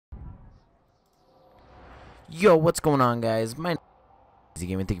Yo, what's going on, guys? My name is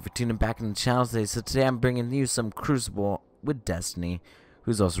Gaming. Thank you for tuning back in the channel today. So today I'm bringing you some Crucible with Destiny,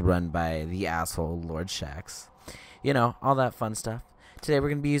 who's also run by the asshole Lord Shax. You know, all that fun stuff. Today we're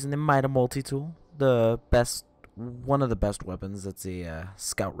gonna be using the Mida Multi Tool, one of the best weapons. That's a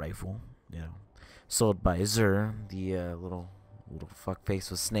scout rifle. You know, sold by Zur, the little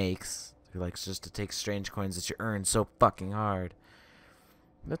fuckface with snakes, who likes just to take strange coins that you earn so fucking hard.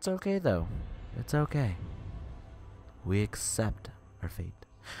 That's okay though. It's okay. We accept our fate.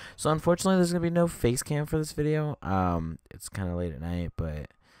 So unfortunately there's gonna be no face cam for this video. It's kinda late at night, but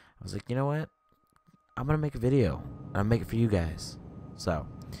I was like, you know what? I'm gonna make a video. I'll make it for you guys. So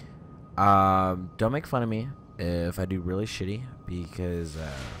don't make fun of me if I do really shitty, because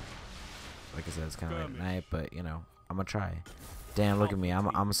like I said, it's kinda late at night, but you know, I'm gonna try. Damn, look at me.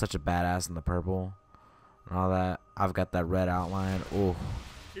 I'm such a badass in the purple and all that. I've got that red outline. Oh,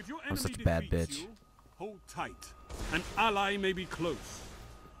 I'm such a bad bitch. Hold tight. An ally may be close.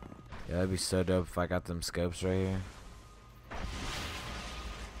 Yeah, that'd be so dope if I got them scopes right here.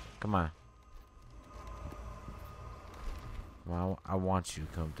 Come on. Well, I want you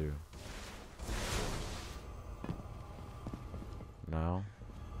to come through. No.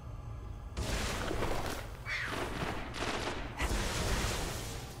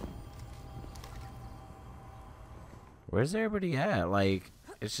 Where's everybody at? Like,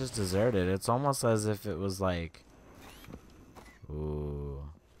 it's just deserted. It's almost as if it was like, ooh,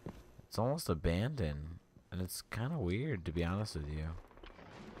 it's almost abandoned, and it's kind of weird, to be honest with you.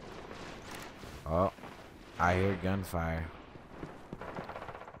 Oh, I hear gunfire.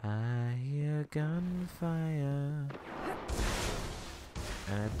 I hear gunfire,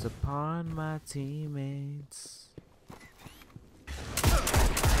 and it's upon my teammates.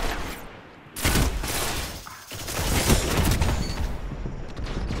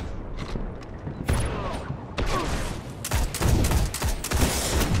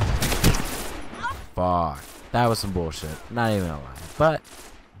 Fuck. That was some bullshit. Not even gonna lie.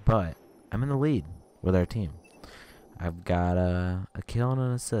 But I'm in the lead with our team. I've got a kill and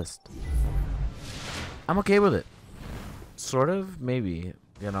an assist. I'm okay with it. Sort of, maybe.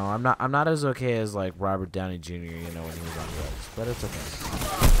 You know, I'm not as okay as like Robert Downey Jr., you know, when he was on drugs, but it's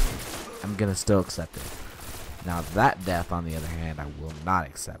okay. I'm gonna still accept it. Now that death, on the other hand, I will not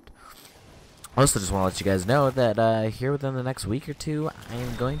accept. Also, just want to let you guys know that here within the next week or two, I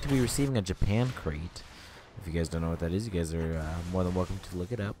am going to be receiving a Japan crate. If you guys don't know what that is, you guys are more than welcome to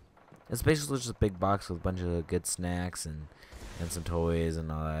look it up. It's basically just a big box with a bunch of good snacks and some toys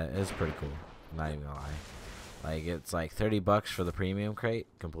and all that. It's pretty cool. Not even gonna lie. Like, it's like $30 for the premium crate.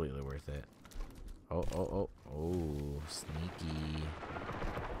 Completely worth it. Oh, sneaky.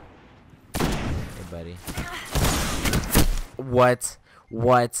 Hey, buddy. What?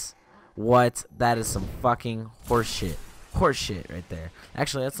 That is some fucking horseshit. Horseshit right there.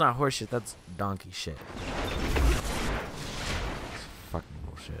 Actually, that's not horseshit. That's donkey shit. It's fucking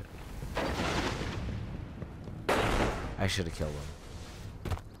bullshit. I should have killed him.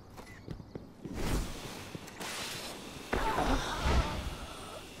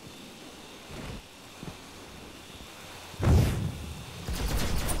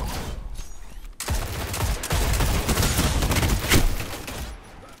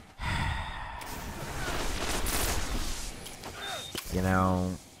 You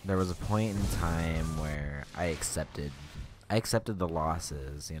know, there was a point in time where I accepted the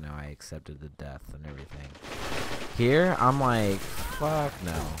losses, you know, I accepted the death and everything. Here, I'm like, fuck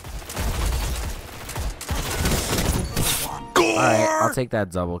no. Alright, I'll take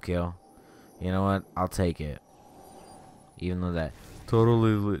that double kill. You know what? I'll take it. Even though that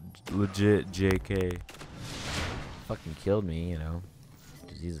totally legit JK fucking killed me, you know.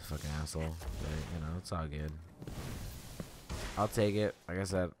 He's a fucking asshole. But, you know, it's all good. I'll take it. Like I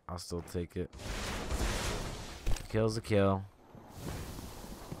said, I'll still take it. Kill's a kill.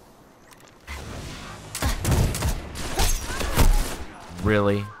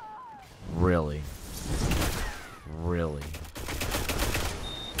 Really? Really? Really?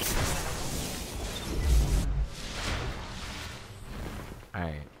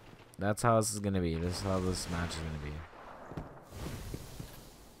 Alright. That's how this is gonna be. This is how this match is gonna be.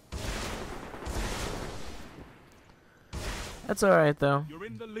 That's alright though. You're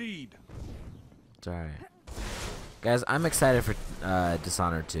in the lead. It's alright. Guys, I'm excited for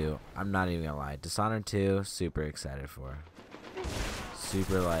Dishonored 2. I'm not even gonna lie. Dishonored 2, super excited for.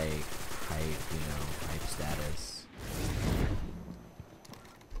 Super like hype, you know, hype status.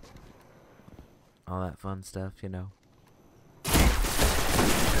 All that fun stuff, you know.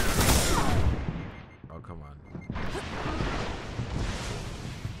 Oh, come on.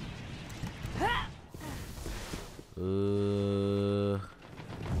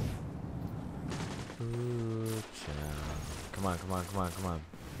 on, come on, come on, come on.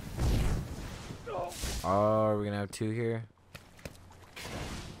 Oh, are we gonna have 2 here?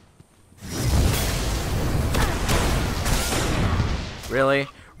 Really?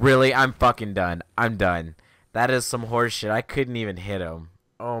 Really? I'm fucking done. I'm done. That is some horse shit. I couldn't even hit him.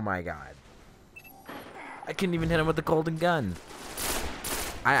 Oh my god. I couldn't even hit him with the golden gun.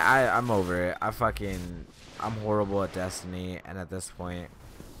 I'm over it. I'm horrible at Destiny, and at this point,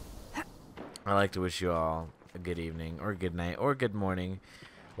 I'd like to wish you all a good evening, or good night, or good morning,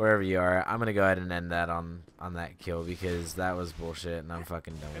 wherever you are. I'm gonna go ahead and end that on that kill, because that was bullshit, and I'm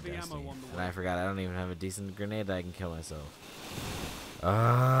fucking done with Destiny. And I forgot I don't even have a decent grenade that I can kill myself.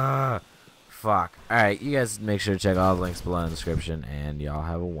 Fuck. Alright, you guys make sure to check all the links below in the description, and y'all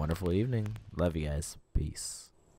have a wonderful evening. Love you guys. Peace.